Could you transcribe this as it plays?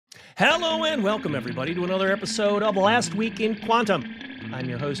Hello and welcome everybody to another episode of Last Week in Quantum. I'm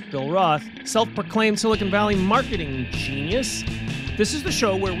your host, Bill Roth, self-proclaimed Silicon Valley marketing genius. This is the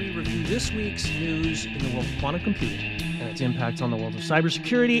show where we review this week's news in the world of quantum computing and its impacts on the world of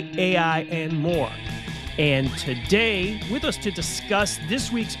cybersecurity, AI, and more. And today, with us to discuss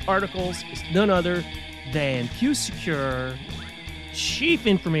this week's articles is none other than QuSecure Chief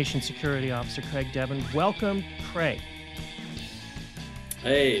Information Security Officer Craig Debban. Welcome, Craig.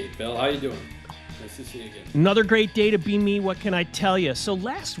 Hey, Bill, how you doing? Nice to see you again. Another great day to be me. What can I tell you? So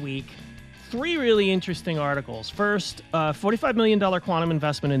last week, three really interesting articles. First, $45 million quantum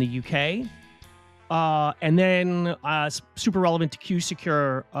investment in the UK. And then super relevant to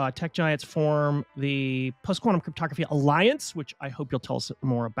QuSecure, tech giants form the Post-Quantum Cryptography Alliance, which I hope you'll tell us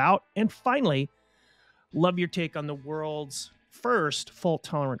more about. And finally, love your take on the world's first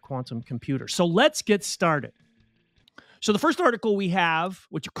fault-tolerant quantum computer. So let's get started. So the first article we have,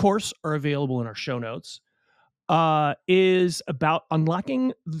 which of course are available in our show notes, is about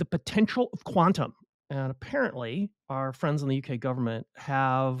unlocking the potential of quantum. And apparently our friends in the UK government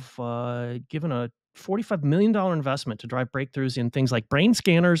have given a $45 million investment to drive breakthroughs in things like brain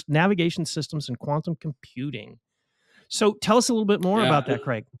scanners, navigation systems, and quantum computing. So tell us a little bit more about that,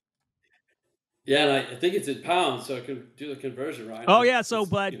 Craig. Yeah, and I think it's in pounds, so I can do the conversion, right? Oh, yeah, so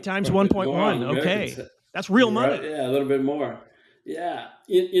but times 1.1, okay. That's real money. Right? Yeah, a little bit more. Yeah,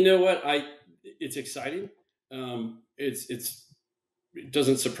 you know what? It's exciting. It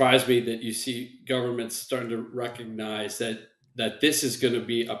doesn't surprise me that you see governments starting to recognize that this is going to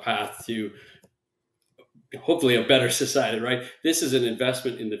be a path to hopefully a better society, right? This is an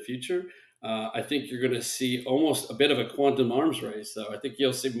investment in the future. I think you're going to see almost a bit of a quantum arms race, though. I think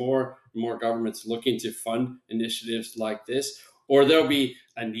you'll see more and more governments looking to fund initiatives like this, or there'll be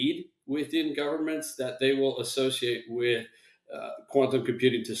a need within governments that they will associate with quantum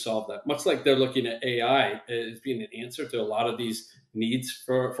computing to solve that. Much like they're looking at AI as being an answer to a lot of these needs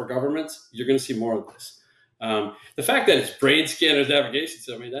for governments, you're going to see more of this. The fact that it's brain scanners, navigation,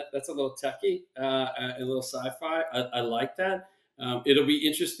 so I mean that's a little techy, a little sci-fi. I like that. It'll be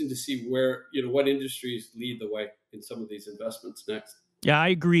interesting to see where what industries lead the way in some of these investments next. Yeah, I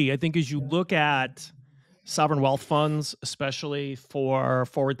agree. I think as you look at sovereign wealth funds, especially for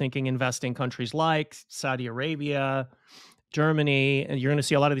forward-thinking investing countries like Saudi Arabia, Germany, and you're going to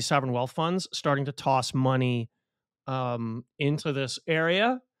see a lot of these sovereign wealth funds starting to toss money into this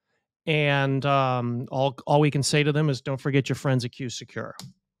area. And all we can say to them is don't forget your friends at QuSecure.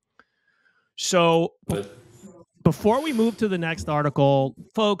 So before we move to the next article,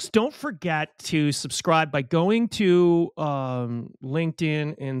 folks, don't forget to subscribe by going to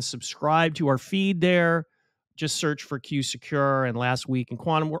LinkedIn and subscribe to our feed there. Just search for QuSecure and Last Week in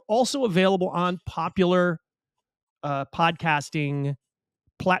Quantum. We're also available on popular podcasting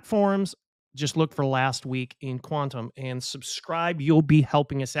platforms. Just look for Last Week in Quantum and subscribe. You'll be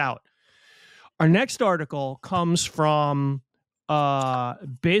helping us out. Our next article comes from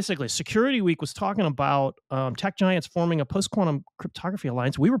basically Security Week was talking about tech giants forming a post-quantum cryptography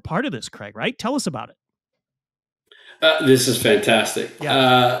alliance. We were part of this, Craig, right? Tell us about it. This is fantastic.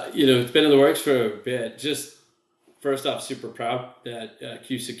 Yeah. It's been in the works for a bit. Just first off, super proud that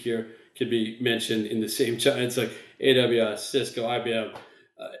QSecure could be mentioned in the same giants like AWS, Cisco, IBM,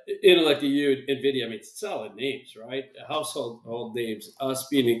 Intel, NVIDIA. I mean, it's solid names, right? Household names. Us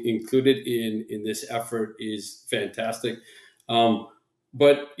being included in this effort is fantastic.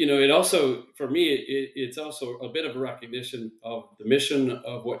 But it also, for me, it's also a bit of a recognition of the mission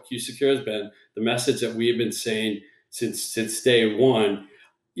of what QSecure has been, the message that we have been saying since day one.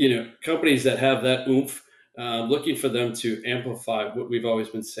 Companies that have that oomph, looking for them to amplify what we've always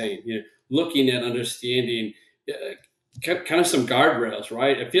been saying. Looking at understanding kind of some guardrails,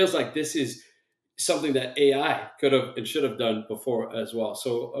 right? It feels like this is something that AI could have and should have done before as well.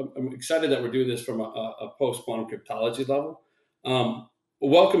 So I'm excited that we're doing this from a post-quantum cryptology level. A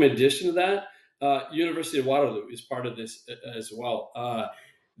welcome addition to that, University of Waterloo is part of this as well.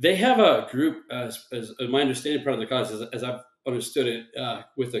 They have a group, as my understanding, part of the college, as I've understood it,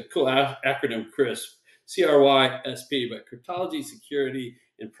 with a cool acronym, CRISP, CRYSP, but Cryptology, Security,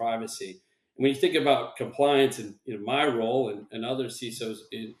 and Privacy. And when you think about compliance and my role and other CISOs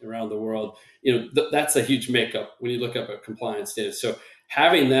around the world, that's a huge makeup when you look up at compliance data. So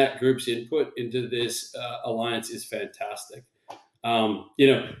having that group's input into this alliance is fantastic.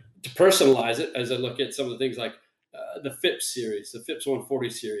 To personalize it, as I look at some of the things like the FIPS series, the FIPS 140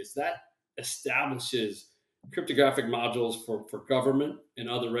 series, that establishes cryptographic modules for government and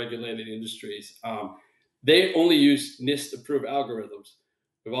other regulated industries. They only use NIST-approved algorithms.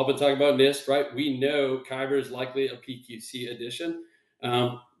 We've all been talking about NIST, right? We know Kyber is likely a PQC edition.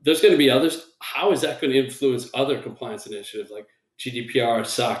 there's going to be others. How is that going to influence other compliance initiatives like GDPR,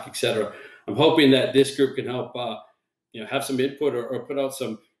 SOC, et cetera? I'm hoping that this group can help, have some input or put out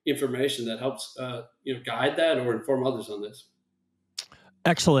some information that helps, guide that or inform others on this.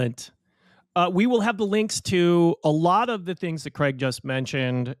 Excellent. We will have the links to a lot of the things that Craig just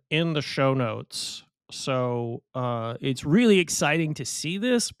mentioned in the show notes. So it's really exciting to see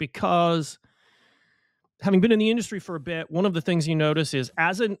this, because having been in the industry for a bit, one of the things you notice is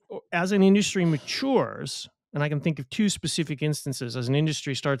as an industry matures, and I can think of two specific instances, as an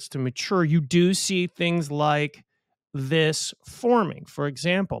industry starts to mature, you do see things like this forming. For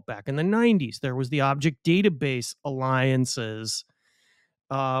example, back in the 90s, there was the object database alliances.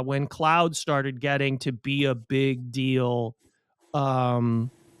 When cloud started getting to be a big deal,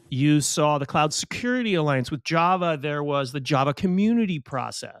 you saw the Cloud Security Alliance. With Java, there was the Java community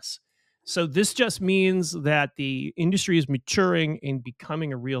process. So this just means that the industry is maturing and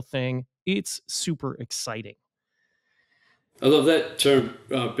becoming a real thing. It's super exciting. I love that term,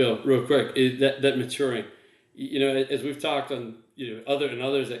 Bill, real quick, that maturing. As we've talked on,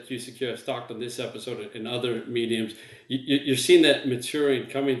 others at QSecure has talked on this episode and other mediums, you're seeing that maturing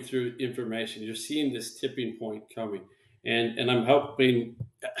coming through information. You're seeing this tipping point coming. And I'm having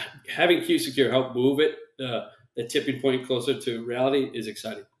QSecure help move it, the tipping point closer to reality is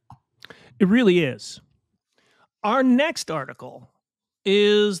exciting. It really is. Our next article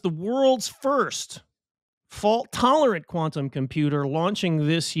is the world's first fault-tolerant quantum computer launching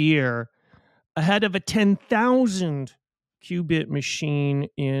this year ahead of a 10,000 qubit machine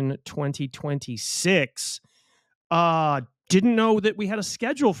in 2026. Didn't know that we had a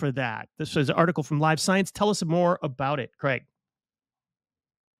schedule for that. This is an article from Live Science. Tell us more about it, Craig.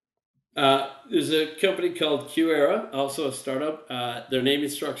 There's a company called QEra, also a startup. Their naming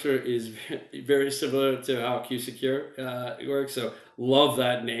structure is very similar to how QSecure works, so love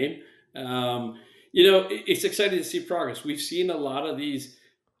that name. It's exciting to see progress. We've seen a lot of these,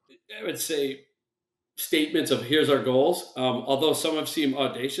 I would say, statements of here's our goals. Although some have seemed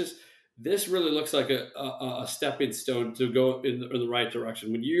audacious, this really looks like a stepping stone to go in the right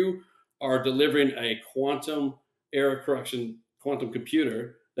direction. When you are delivering a quantum error correction quantum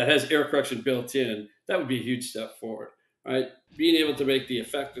computer that has error correction built in, that would be a huge step forward, right? Being able to make the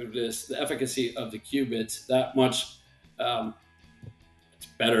effectiveness, the efficacy of the qubits that much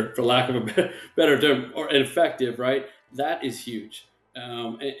better, for lack of a better term, or effective, right? That is huge.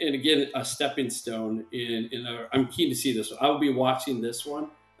 And again, a stepping stone I'm keen to see this one. I will be watching this one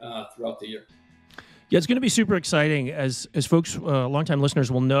throughout the year. Yeah, it's going to be super exciting. As folks, longtime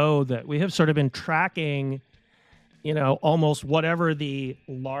listeners will know, that we have sort of been tracking, almost whatever the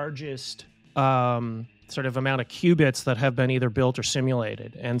largest sort of amount of qubits that have been either built or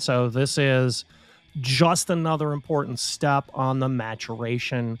simulated. And so this is just another important step on the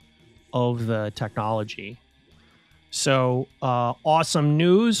maturation of the technology. So awesome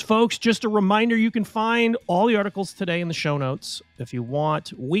news, folks. Just a reminder, you can find all the articles today in the show notes. If you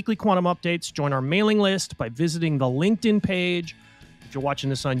want weekly quantum updates, join our mailing list by visiting the LinkedIn page. If you're watching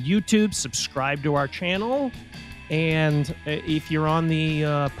this on YouTube, subscribe to our channel. And if you're on the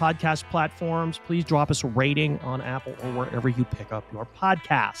podcast platforms, please drop us a rating on Apple or wherever you pick up your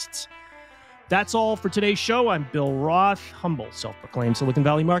podcasts. That's all for today's show. I'm Bill Roth, humble, self-proclaimed Silicon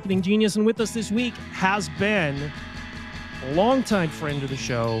Valley marketing genius. And with us this week has been a longtime friend of the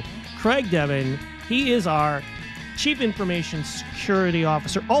show, Craig Debban. He is our Chief Information Security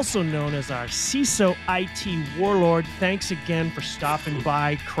Officer, also known as our CISO IT warlord. Thanks again for stopping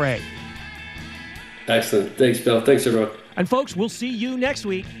by, Craig. Excellent. Thanks, Bill. Thanks, everyone. And folks, we'll see you next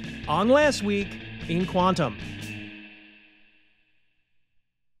week on Last Week in Quantum.